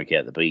to smoke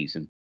out the bees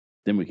and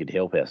then we could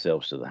help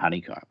ourselves to the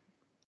honeycomb.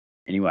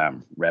 Anyway,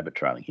 I'm rabbit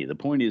trailing here. The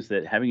point is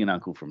that having an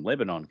uncle from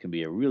Lebanon can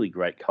be a really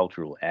great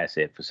cultural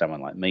asset for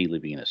someone like me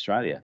living in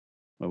Australia,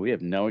 where we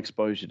have no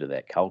exposure to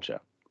that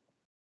culture.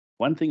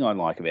 One thing I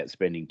like about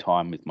spending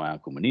time with my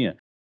Uncle Munir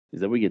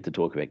is that we get to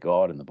talk about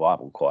God and the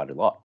Bible quite a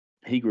lot.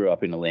 He grew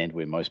up in a land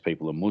where most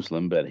people are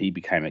Muslim, but he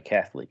became a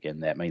Catholic,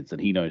 and that means that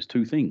he knows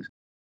two things.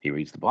 He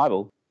reads the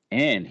Bible,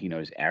 and he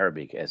knows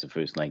Arabic as a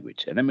first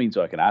language. And that means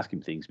I can ask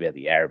him things about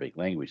the Arabic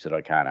language that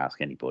I can't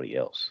ask anybody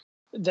else.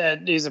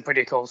 That is a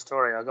pretty cool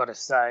story, I've got to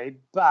say.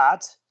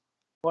 But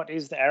what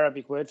is the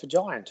Arabic word for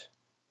giant?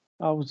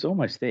 I was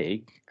almost there.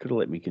 Could have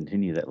let me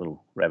continue that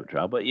little rabbit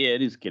trail, but yeah,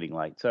 it is getting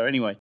late. So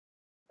anyway,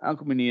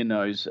 Uncle Munir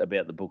knows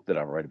about the book that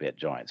I wrote about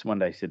giants. One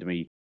day he said to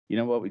me, "You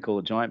know what we call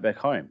a giant back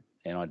home?"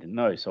 And I didn't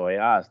know, so I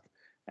asked,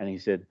 and he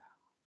said,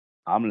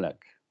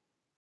 Amalek.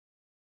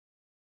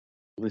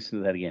 Listen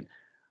to that again.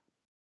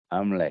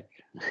 Amalek.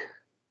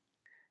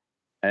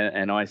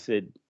 and I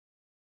said,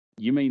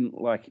 "You mean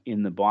like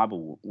in the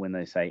Bible when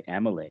they say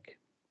Amalek?"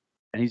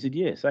 And he said,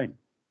 "Yeah, same."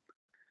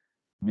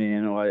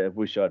 Man, I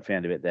wish I'd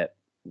found about that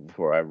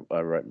before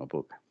I wrote my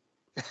book.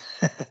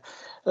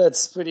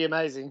 That's pretty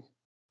amazing.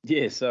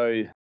 Yeah,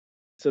 so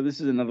this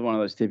is another one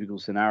of those typical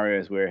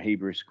scenarios where a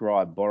Hebrew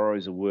scribe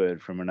borrows a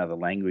word from another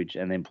language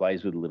and then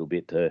plays with it a little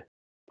bit to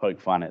poke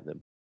fun at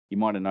them. You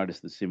might have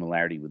noticed the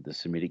similarity with the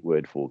Semitic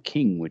word for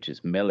king, which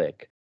is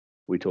Melech.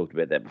 We talked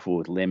about that before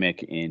with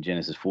Lamech in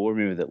Genesis 4.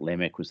 Remember that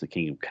Lamech was the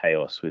king of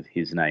chaos with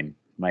his name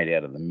made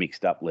out of the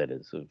mixed up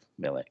letters of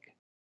Melech.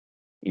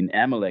 In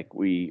Amalek,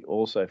 we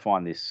also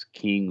find this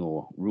king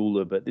or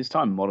ruler, but this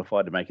time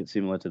modified to make it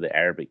similar to the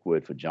Arabic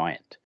word for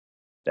giant.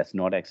 That's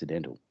not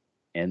accidental.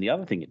 And the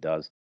other thing it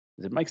does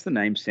is it makes the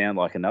name sound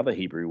like another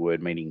Hebrew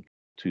word meaning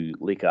to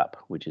lick up,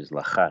 which is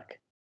lachak.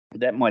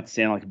 That might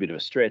sound like a bit of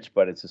a stretch,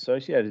 but it's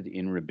associated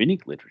in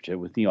rabbinic literature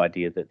with the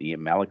idea that the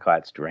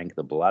Amalekites drank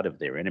the blood of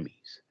their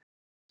enemies.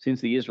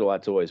 Since the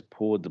Israelites always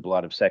poured the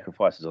blood of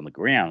sacrifices on the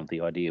ground,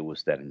 the idea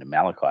was that an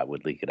Amalekite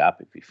would lick it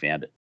up if he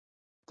found it.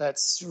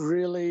 That's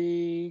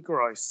really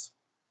gross.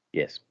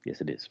 Yes,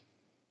 it is.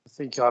 I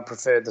think I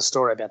preferred the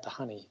story about the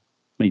honey.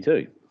 Me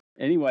too.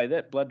 Anyway,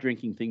 that blood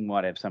drinking thing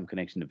might have some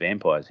connection to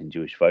vampires in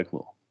Jewish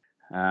folklore.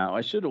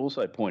 I should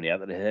also point out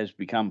that it has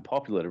become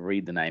popular to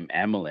read the name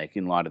Amalek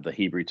in light of the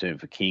Hebrew term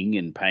for king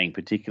and paying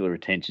particular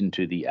attention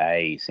to the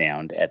A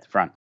sound at the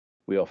front.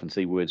 We often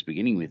see words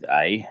beginning with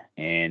A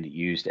and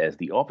used as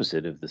the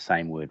opposite of the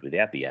same word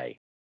without the A.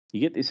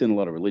 You get this in a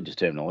lot of religious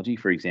terminology.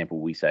 For example,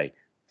 we say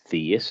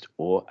theist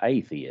or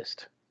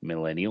atheist,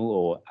 millennial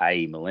or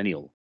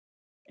amillennial.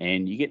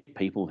 And you get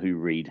people who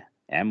read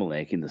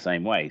Amalek in the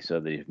same way, so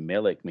that if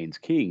Melech means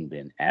king,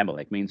 then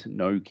Amalek means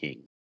no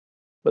king.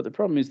 But the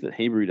problem is that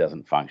Hebrew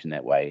doesn't function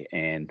that way,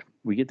 and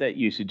we get that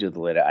usage of the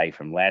letter A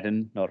from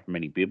Latin, not from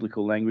any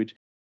biblical language.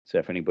 So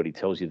if anybody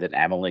tells you that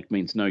Amalek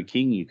means no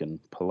king, you can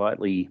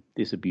politely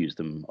disabuse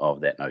them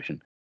of that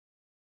notion.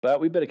 But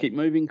we better keep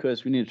moving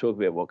because we need to talk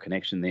about what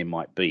connection there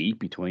might be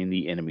between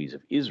the enemies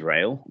of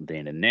Israel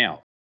then and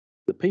now.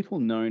 The people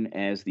known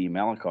as the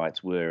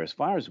Amalekites were, as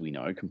far as we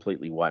know,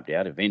 completely wiped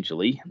out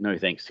eventually, no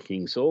thanks to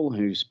King Saul,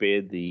 who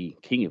spared the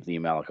king of the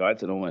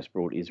Amalekites and almost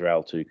brought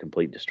Israel to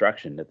complete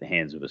destruction at the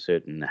hands of a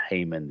certain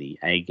Haman the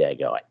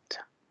Agagite.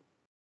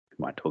 We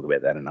might talk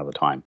about that another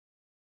time.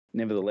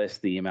 Nevertheless,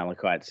 the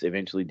Amalekites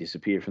eventually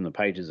disappear from the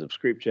pages of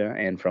Scripture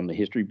and from the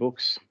history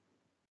books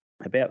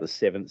about the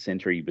 7th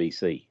century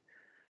BC.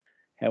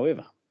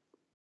 However,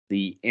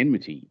 the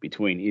enmity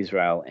between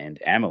Israel and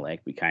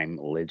Amalek became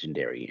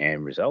legendary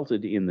and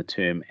resulted in the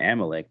term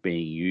Amalek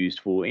being used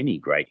for any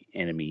great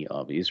enemy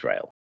of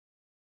Israel.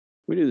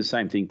 We do the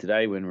same thing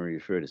today when we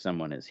refer to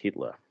someone as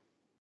Hitler.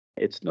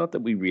 It's not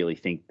that we really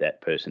think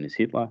that person is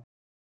Hitler.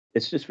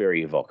 It's just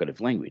very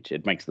evocative language.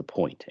 It makes the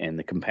point, and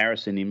the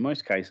comparison in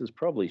most cases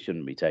probably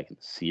shouldn't be taken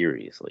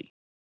seriously.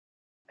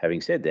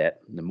 Having said that,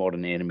 the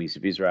modern enemies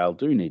of Israel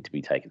do need to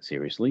be taken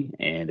seriously,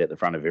 and at the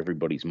front of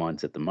everybody's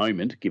minds at the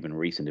moment, given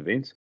recent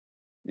events,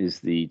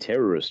 is the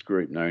terrorist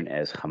group known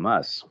as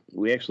Hamas.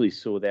 We actually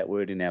saw that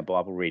word in our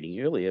Bible reading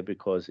earlier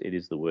because it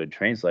is the word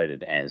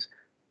translated as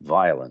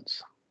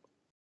violence.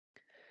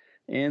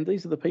 And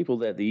these are the people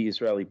that the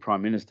Israeli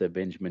Prime Minister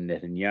Benjamin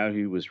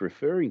Netanyahu was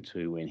referring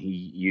to when he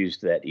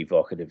used that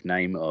evocative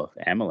name of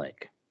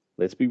Amalek.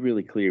 Let's be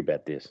really clear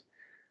about this.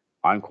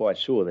 I'm quite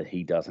sure that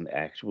he doesn't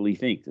actually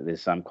think that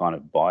there's some kind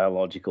of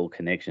biological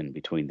connection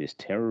between this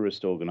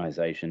terrorist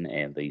organization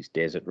and these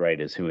desert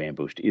raiders who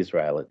ambushed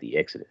Israel at the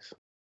Exodus.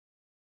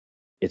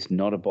 It's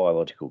not a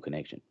biological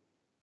connection,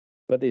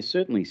 but there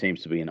certainly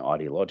seems to be an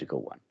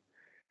ideological one.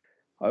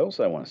 I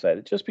also want to say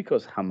that just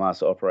because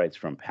Hamas operates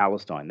from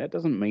Palestine, that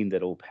doesn't mean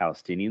that all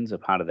Palestinians are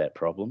part of that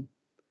problem.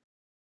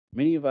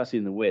 Many of us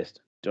in the West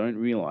don't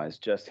realize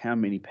just how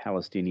many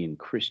Palestinian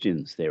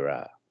Christians there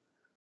are.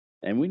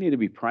 And we need to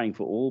be praying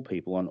for all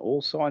people on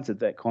all sides of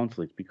that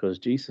conflict because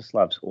Jesus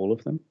loves all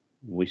of them.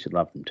 We should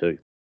love them too.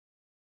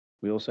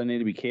 We also need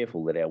to be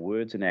careful that our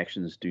words and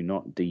actions do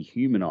not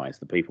dehumanize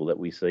the people that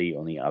we see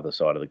on the other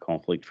side of the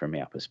conflict from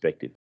our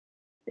perspective.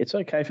 It's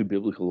okay for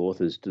biblical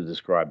authors to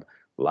describe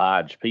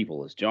large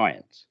people as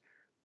giants.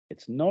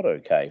 It's not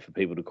okay for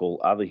people to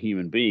call other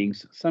human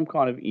beings some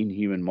kind of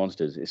inhuman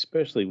monsters,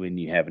 especially when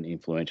you have an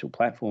influential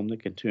platform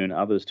that can turn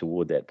others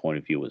toward that point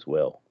of view as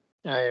well.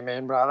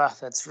 Amen, brother.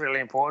 That's really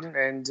important,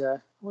 and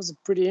it was a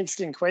pretty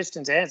interesting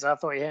question to answer. I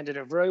thought you handled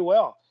it very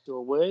well.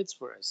 Your words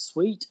were as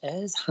sweet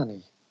as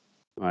honey.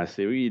 I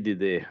see what you did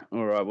there.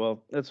 All right,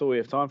 well, that's all we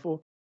have time for.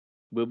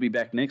 We'll be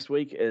back next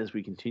week as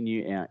we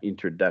continue our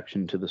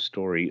introduction to the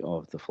story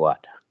of the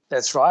flood.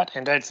 That's right.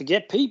 And don't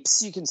forget,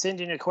 peeps, you can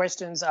send in your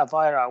questions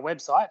via our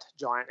website,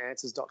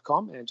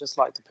 giantanswers.com. And just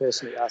like the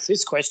person who asked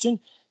this question,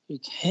 you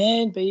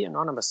can be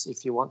anonymous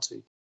if you want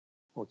to.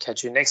 We'll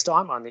catch you next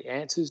time on the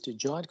Answers to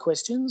Giant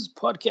Questions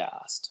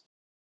podcast.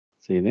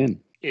 See you then.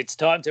 It's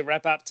time to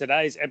wrap up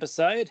today's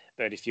episode,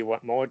 but if you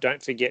want more,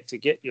 don't forget to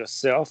get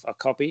yourself a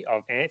copy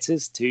of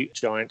Answers to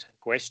Giant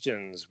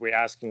Questions. We're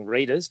asking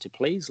readers to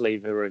please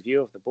leave a review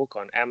of the book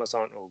on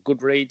Amazon or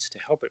Goodreads to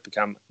help it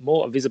become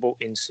more visible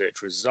in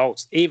search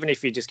results. Even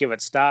if you just give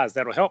it stars,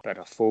 that'll help, but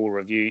a full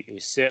review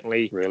is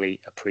certainly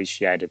really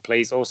appreciated.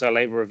 Please also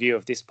leave a review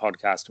of this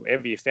podcast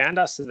wherever you found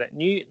us so that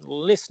new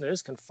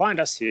listeners can find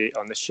us here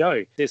on the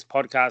show. This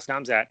podcast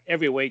comes out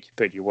every week,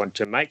 but you want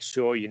to make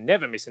sure you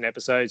never miss an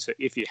episode, so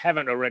if you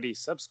haven't already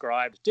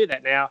subscribed, do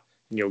that now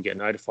and you'll get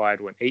notified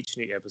when each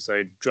new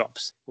episode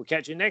drops. We'll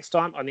catch you next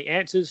time on the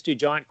Answers to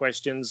Giant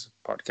Questions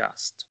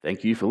podcast.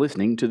 Thank you for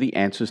listening to the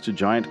Answers to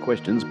Giant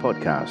Questions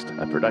podcast,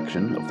 a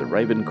production of the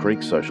Raven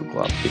Creek Social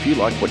Club. If you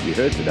like what you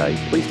heard today,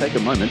 please take a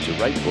moment to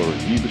rate or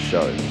review the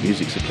show.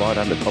 Music supplied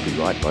under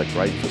copyright by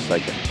Great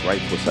Forsaken,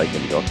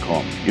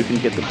 greatforsaken.com. You can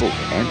get the book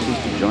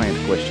Answers to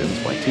Giant Questions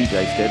by TJ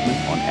Stedman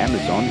on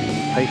Amazon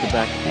in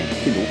paperback and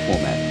Kindle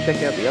format.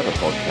 Check out the other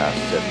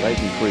podcasts at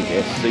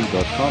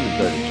ravencreeksc.com and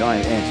go to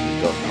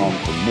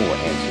giantanswers.com for more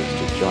answers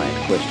to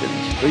giant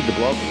questions. Read the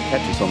blog and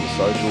catch us on the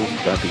socials.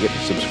 Don't forget to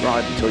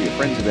subscribe and tell your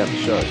friends about the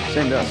show.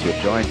 Send us your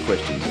giant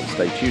questions and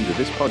stay tuned to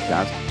this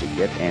podcast to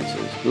get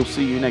answers. We'll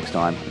see you next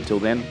time. Until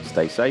then,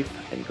 stay safe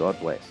and God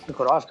bless. Look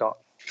what I've got.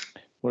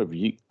 What have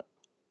you?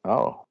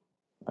 Oh,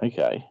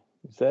 okay.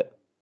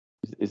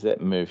 Is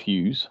that Merv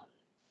Hughes?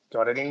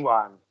 Got it in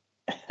one.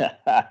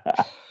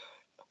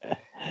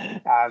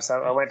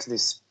 So I went to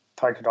this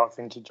polka dot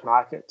vintage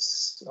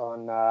markets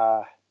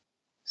on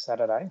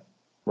Saturday.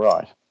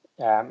 Right.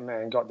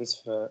 And got this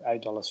for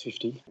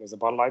 $8.50. There's a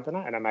bottle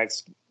opener and it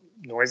makes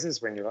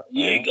noises when you're like,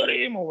 you got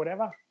him or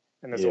whatever.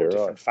 And there's all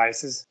different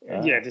faces.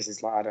 Yeah, this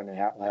is like, I don't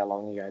know how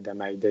long ago they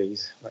made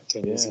these, like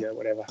 10 years ago,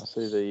 whatever. I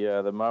see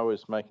the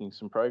mower's making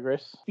some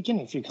progress.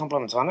 Getting a few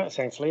compliments on it,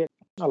 thankfully.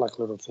 I like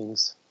little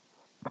things.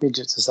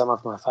 Midgets are some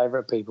of my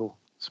favourite people.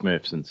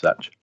 Smurfs and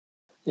such.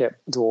 Yep,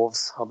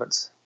 dwarves,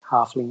 hobbits,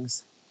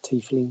 halflings,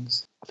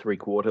 tieflings.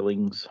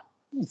 Three-quarterlings.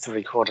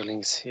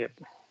 Three-quarterlings, yep.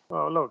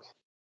 Oh, look.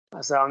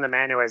 So I'm the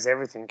man who has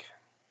everything,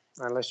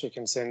 unless you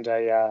can send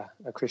a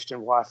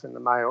Christian wife in the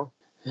mail.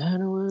 How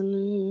do I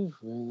live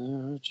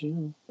without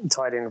you?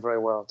 Tied in very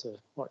well to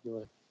what you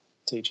were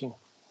teaching.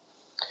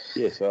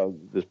 Yes,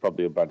 there's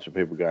probably a bunch of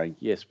people going,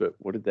 yes, but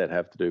what did that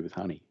have to do with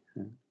honey?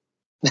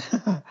 It's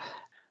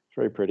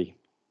very pretty.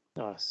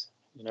 Nice.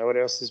 You know what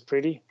else is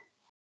pretty?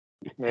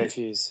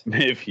 Murphy's.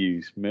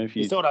 Murphy's.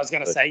 You thought I was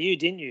going to say you,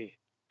 didn't you?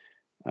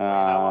 You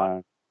know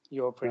what?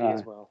 You're pretty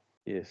as well.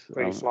 Yes.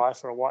 Pretty fly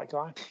for a white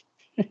guy.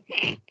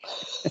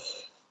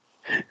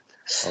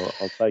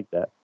 I'll take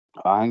that.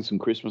 I hung some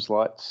Christmas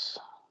lights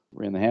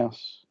around the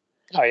house.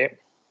 Oh, yeah.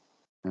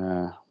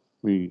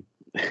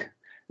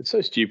 It's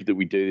so stupid that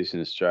we do this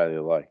in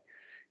Australia. Like,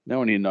 no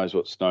one here knows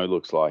what snow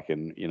looks like,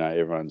 and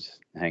everyone's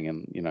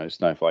hanging,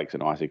 snowflakes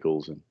and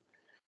icicles and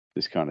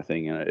this kind of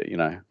thing.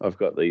 And I've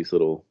got these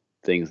little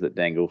things that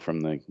dangle from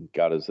the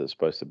gutters that's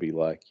supposed to be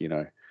like,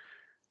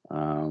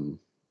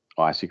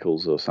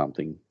 icicles or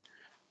something,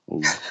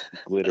 all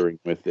glittering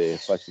with their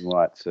flashing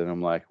lights. And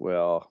I'm like,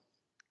 well,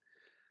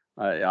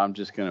 I'm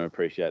just going to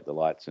appreciate the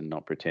lights and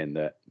not pretend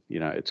that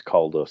it's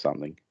cold or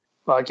something.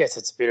 Well, I guess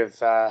it's a bit of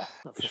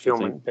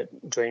fulfillment,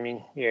 but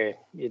dreaming. Yeah,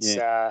 it's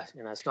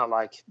it's not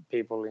like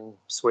people in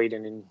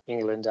Sweden and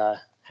England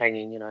are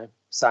hanging,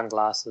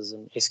 sunglasses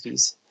and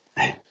eskies.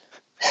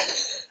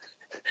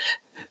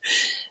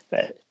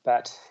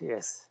 but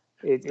yes,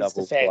 it's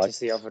the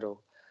fantasy of it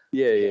all.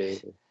 Yeah.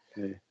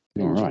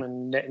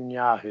 Benjamin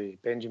Netanyahu.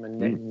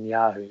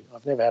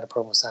 I've never had a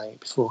problem with saying it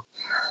before.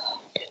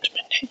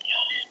 Benjamin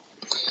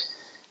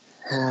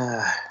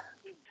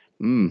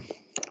Netanyahu.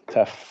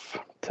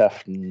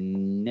 Tough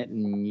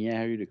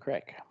Netanyahu to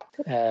crack.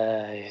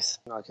 Yes,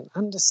 I can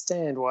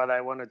understand why they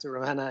wanted to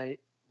Renee.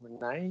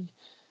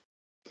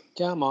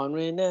 Come on,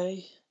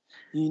 Renee.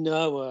 You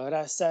know what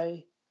I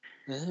say.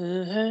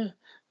 Okay.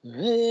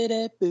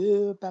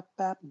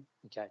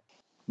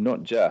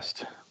 Not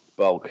just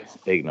bulk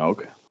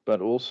eggnog,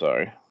 but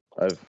also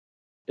I've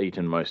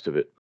eaten most of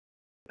it.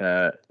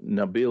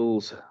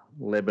 Nabil's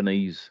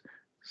Lebanese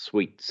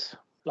sweets.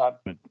 Like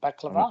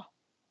baklava?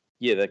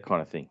 Yeah, that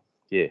kind of thing.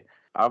 Yeah.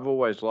 I've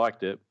always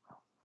liked it,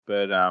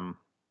 but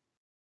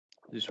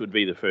this would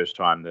be the first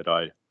time that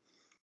I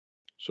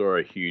saw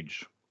a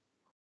huge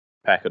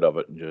packet of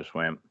it and just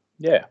went,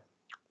 yeah,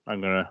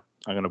 I'm gonna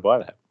buy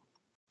that.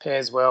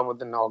 Pairs well with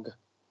the nog.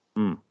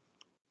 Mm.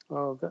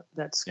 Oh,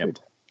 that's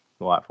good.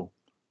 Delightful.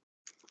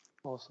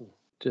 Awesome.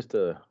 Just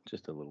a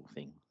little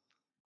thing.